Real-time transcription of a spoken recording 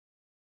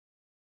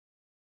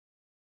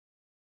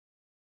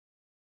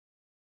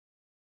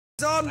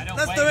On. I don't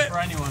Let's wait do it. for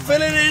anyone.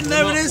 Fill it in.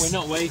 There it is. We're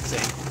not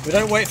waiting. We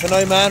don't wait for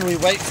no man. We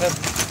wait for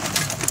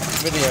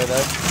video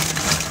though.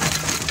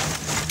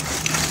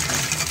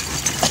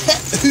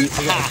 We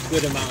got a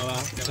good amount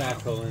of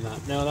charcoal in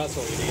that. No, that's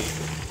what we need.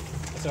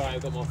 It's alright.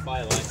 I've got more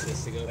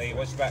firelighters to go. Lee,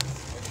 watch your back.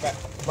 Watch your back.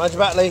 Mind your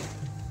back, Lee.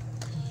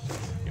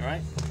 You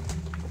alright?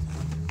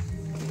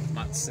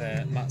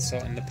 Matt's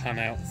sorting the pan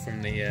out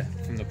from the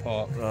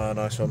pot. Oh,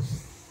 nice one.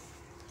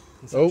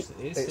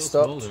 It's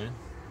stopped. Smoldering,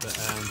 but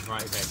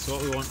right, okay. So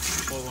what we want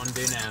to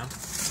do now?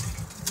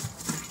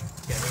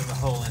 Get rid of the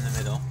hole in the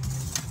middle.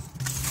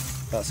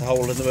 That's a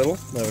hole in the middle.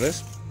 There it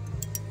is.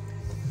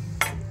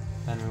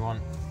 Then we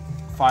want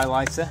fire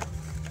lighter.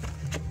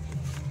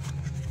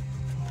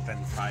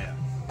 Then fire.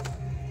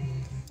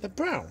 They're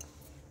brown.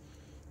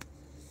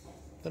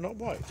 They're not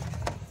white.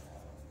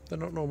 They're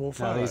not normal No,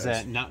 fire these are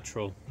lighters.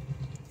 natural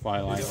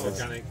fire lighters.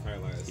 Organic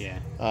firelighters. Yeah.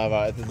 Ah,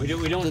 right. We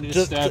don't want to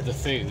disturb the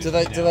food. Do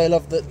they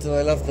love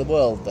the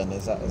world then?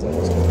 Is that what's going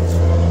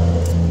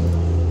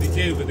on? They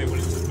do, but they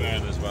want it to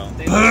burn as well.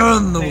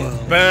 Burn the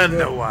world. Burn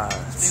the world.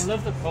 They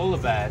love the polar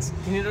bears.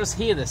 Can you just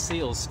hear the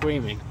seals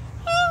screaming?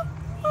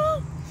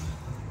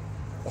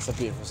 That's a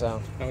beautiful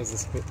sound. That was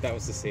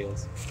the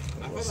seals.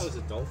 I thought that was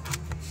a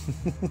dolphin.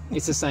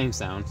 It's the same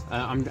sound.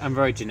 I'm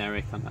very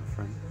generic on that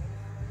front.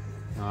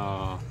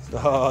 Oh,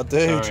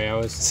 dude. sorry, I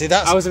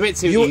was a bit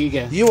too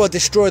eager. You are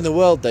destroying the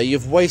world there.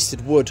 You've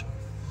wasted wood.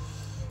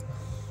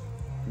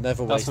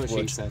 Never waste wood. That's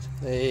what she said.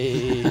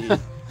 Hey.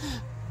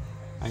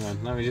 Hang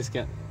on, let me just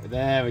get...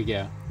 There we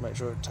go. Make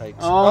sure it takes.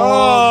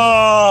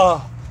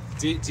 Oh!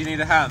 Do you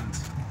need a hand?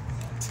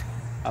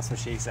 That's what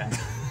she said.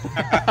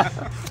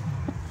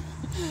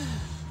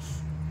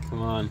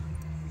 Come on.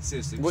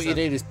 Seriously. What you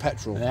need is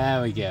petrol.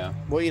 There we go.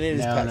 What you need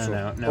is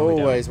petrol. No,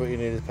 always what you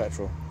need is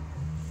petrol.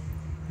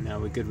 No,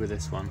 we're good with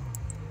this one.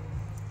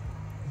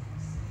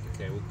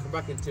 Okay, we'll come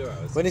back in 2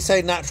 hours. When you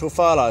say natural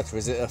firelighter,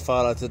 is it a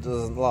firelighter that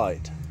doesn't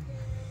light?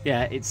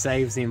 Yeah, it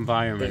saves the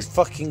environment. It's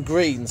fucking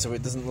green, so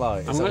it doesn't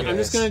light. I'm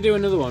just going to do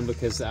another one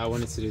because I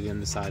wanted to do the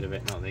underside of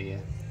it, not the...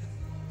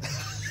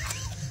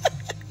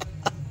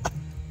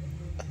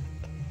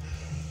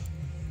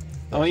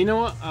 Oh, you know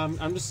what?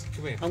 I'm just...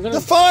 Come here. I'm gonna...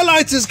 The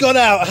firelighter's gone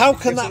out. How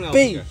can Get that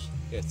be?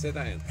 Yeah, take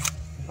that in.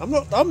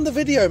 I'm the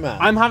video man.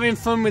 I'm having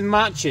fun with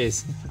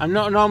matches. I'm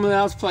not normally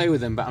allowed to play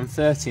with them, but I'm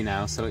 30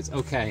 now, so it's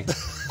okay.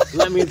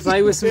 Let me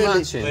play with some Really?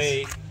 matches.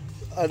 Lee.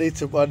 I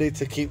need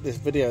to keep this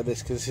video of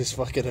this because this is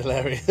fucking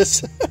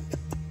hilarious.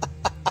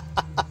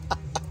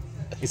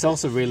 It's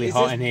also really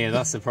hot in here.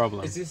 That's the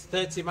problem. Is this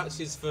 30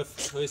 matches for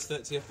his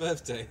 30th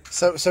birthday?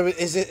 So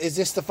is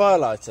this the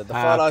firelighter? The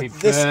Happy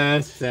firelighter.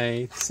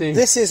 birthday to...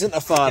 This isn't a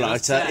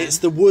firelighter. Yeah, It's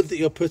the wood that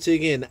you're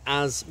putting in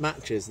as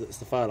matches. That's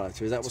the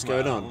firelighter. Is that what's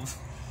going on?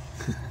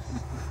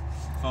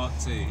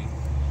 40.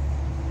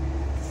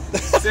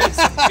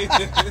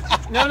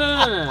 No. Get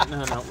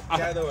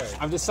out of the way.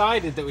 I've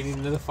decided that we need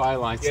another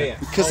firelighter. Yeah.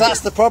 Because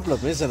that's the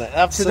problem, isn't it?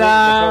 Absolutely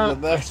Ta-da! the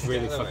problem there. It's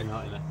really fucking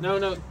hot in there.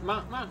 No,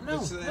 Matt, no,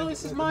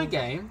 this is my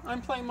game.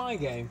 I'm playing my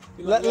game.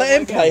 Let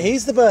him play.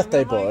 He's the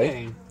birthday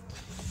boy.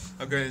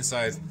 I'm going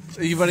inside.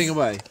 Are you running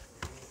away?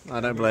 I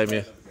don't blame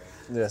you.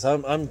 Yes,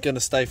 I'm going to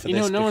stay for You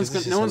this. know, no one's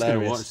because going to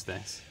hilarious. watch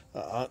this.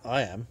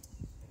 I am.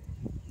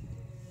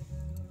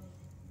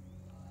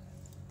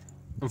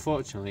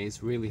 Unfortunately,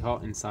 it's really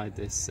hot inside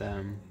this.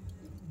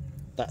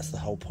 That's the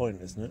whole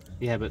point, isn't it?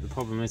 Yeah, but the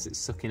problem is it's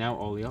sucking out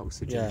all the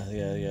oxygen.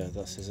 Yeah.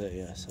 That's it.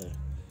 Yeah.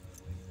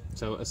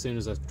 So as soon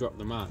as I drop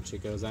the match,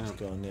 it goes out.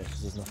 Go on, yeah,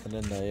 because there's nothing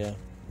in there. Yeah.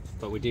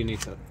 But we do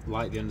need to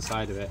light the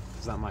underside of it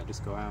because that might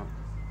just go out.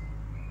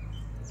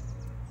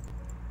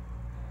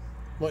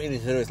 What you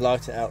need to do is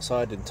light it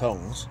outside in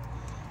tongs,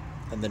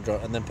 and then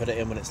put it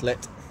in when it's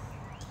lit.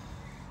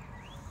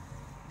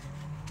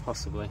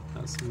 Possibly.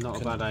 That's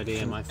not a bad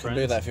idea, my friend.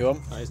 Can do that if you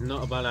want. That is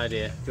not a bad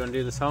idea. Do you want to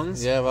do the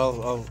tongs? Yeah,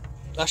 well,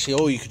 actually,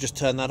 or you could just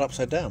turn that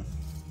upside down.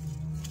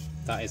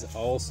 That is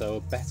also a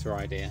better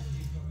idea.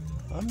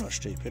 I'm not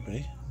stupid,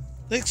 me.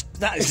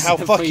 That is how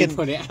Before you fucking.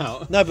 put it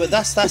out. No, but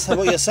that's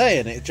what you're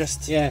saying. It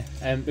just. Yeah,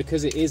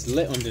 because it is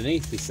lit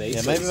underneath. You see.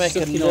 Yeah, so maybe it's make a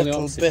sucking all the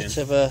little oxygen. bit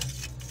of a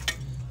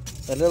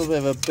little bit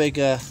of a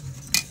bigger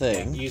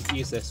thing.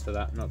 Use this for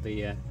that, not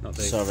the.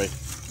 Sorry.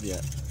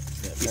 Yeah.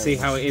 You see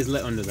how it is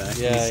lit under there?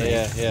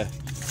 Yeah.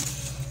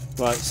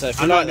 Right, so if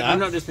you I'm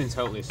not just being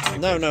totally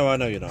stupid. No, I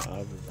know you're not.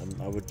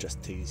 I would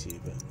just tease you,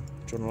 but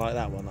do you want to like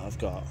that one that I've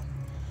got?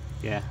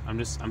 Yeah, I'm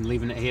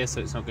leaving it here so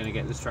it's not going to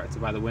get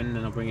distracted by the wind,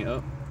 and I'll bring it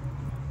up.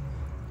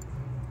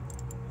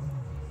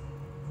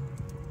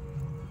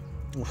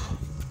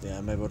 Yeah,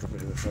 maybe I'll drop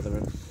it a bit further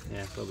in.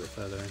 Yeah, a little bit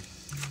further in.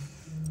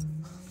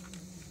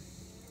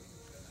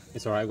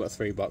 It's alright, I've got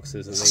 3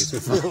 boxes of these.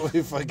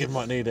 We fucking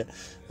might need it.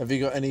 Have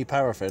you got any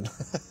paraffin?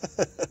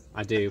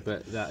 I do,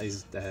 but that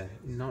is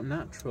not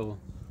natural,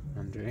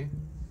 Andrew.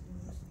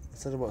 I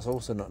said what's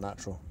also not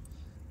natural.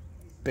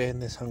 Being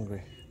this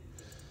hungry.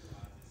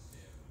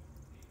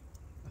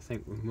 I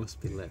think we must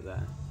be lit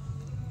there.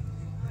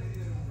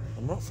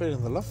 I'm not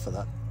feeling the love for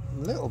that. A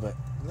little bit.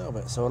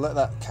 So I'll let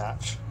that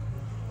catch.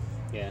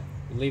 Yeah,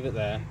 leave it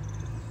there.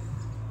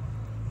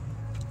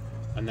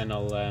 and then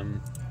I'll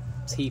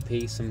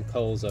TP some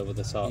coals over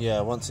the top.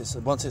 Yeah, once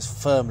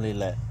it's firmly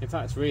lit. In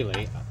fact,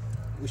 really,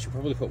 we should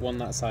probably put one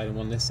that side and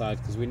one this side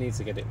because we need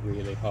to get it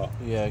really hot.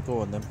 Yeah, go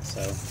on then.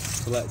 So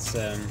let's.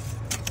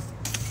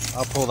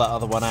 I'll pull that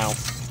other one out.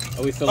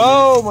 Are we filming?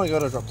 Oh my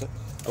god, I dropped it.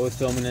 Are we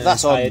filming an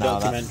That's on entire now,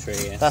 documentary?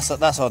 Yeah.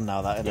 That's on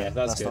now, that, isn't Yeah, it?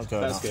 that's good. Not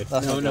going That's off. good.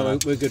 That's not No, going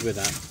off. we're good with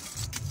that.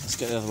 Let's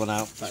get the other one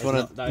out. That Just want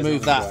is to not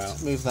move gonna go that.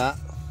 out. Move that.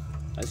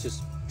 Let's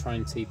just try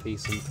and TP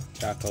some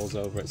charcoals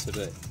over it so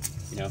that,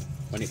 you know,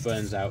 when it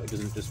burns out, it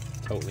doesn't just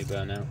totally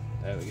burn out.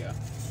 There we go.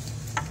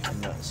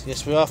 And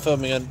yes, we are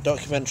filming a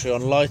documentary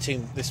on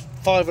lighting. This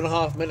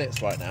 5.5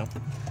 minutes right now.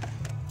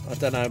 I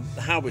don't know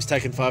how it's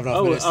taken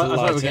 5.5 minutes to I light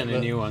thought we were it, getting a but-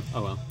 new one.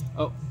 Oh well.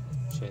 Oh,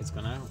 shit, it's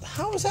gone out.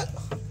 How is that?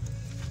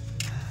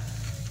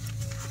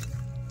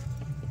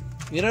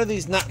 You know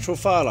these natural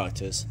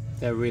firelighters?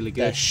 They're really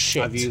good. They're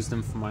shit. I've used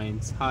them for my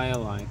entire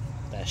life.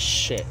 They're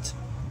shit.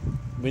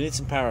 We need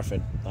some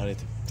paraffin. I need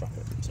to drop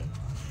it. So,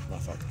 my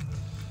fault.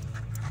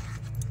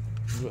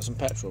 You've got some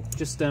petrol.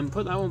 Just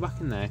put that one back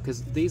in there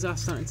because these are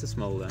starting to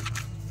smoulder.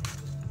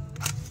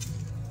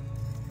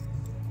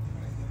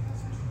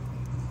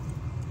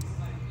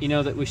 You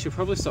know that we should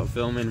probably stop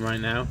filming right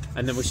now,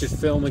 and then we should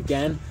film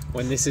again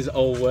when this is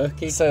all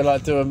working. So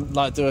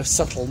do a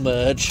subtle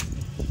merge,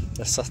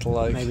 a subtle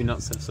like. Maybe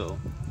not so subtle.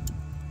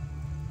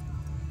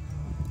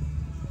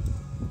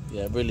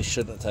 Yeah, it really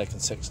shouldn't have taken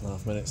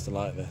 6.5 minutes to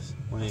light this.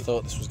 I Wait.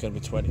 thought this was going to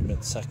be 20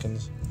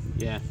 seconds.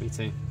 Yeah, me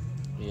too.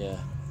 Yeah,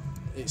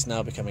 it's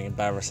now becoming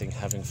embarrassing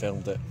having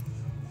filmed it.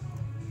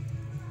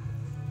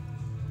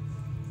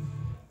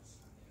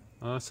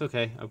 Oh, it's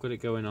okay. I've got it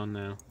going on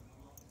now.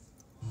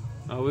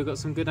 Oh, we've got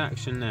some good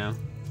action now.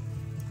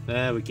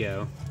 There we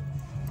go.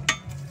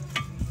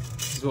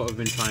 This is what we've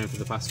been trying for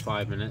the past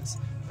 5 minutes.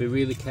 Be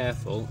really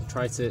careful.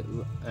 Try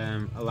to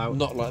allow...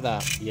 Not like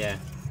that. Yeah,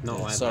 not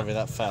like sorry,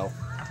 that fell.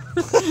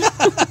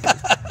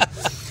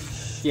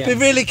 Yeah. Be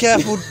really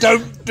careful.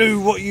 Don't do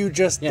what you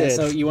just Yeah, did.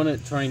 so you want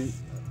to try and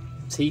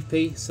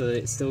TP so that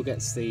it still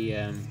gets the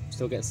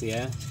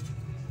air.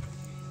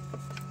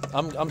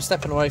 I'm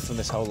stepping away from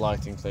this whole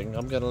lighting thing.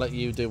 I'm going to let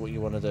you do what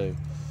you want to do.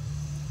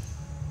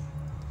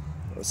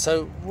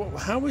 So,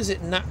 how is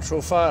it natural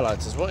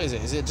firelighters? What is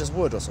it? Is it just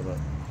wood or something?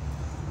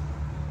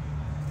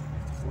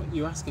 What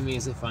you're asking me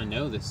as if I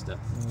know this stuff.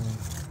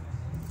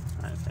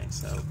 I don't think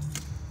so.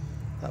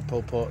 That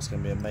pulled pork's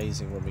going to be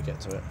amazing when we get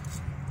to it.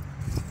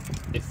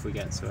 If we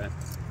get to it.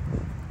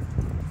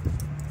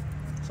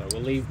 So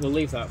we'll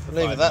leave that for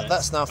Leave 5 it. That- minutes.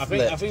 that's now I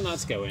flipped. think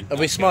that's going. Are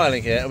we That's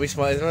smiling here? Are we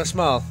smiling? Is there a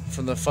smile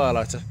from the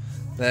firelighter?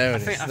 There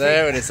it is. I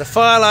There think- it is. The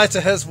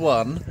firelighter has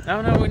won.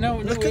 going. No.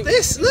 Look at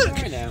this! Look,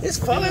 it's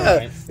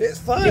fire! It's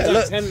fire! Give that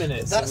Look, 10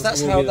 minutes. that's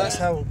and we'll be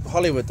how there.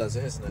 Hollywood does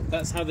it, isn't it?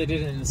 That's how they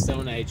did it in the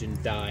Stone Age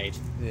and died.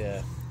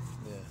 Yeah.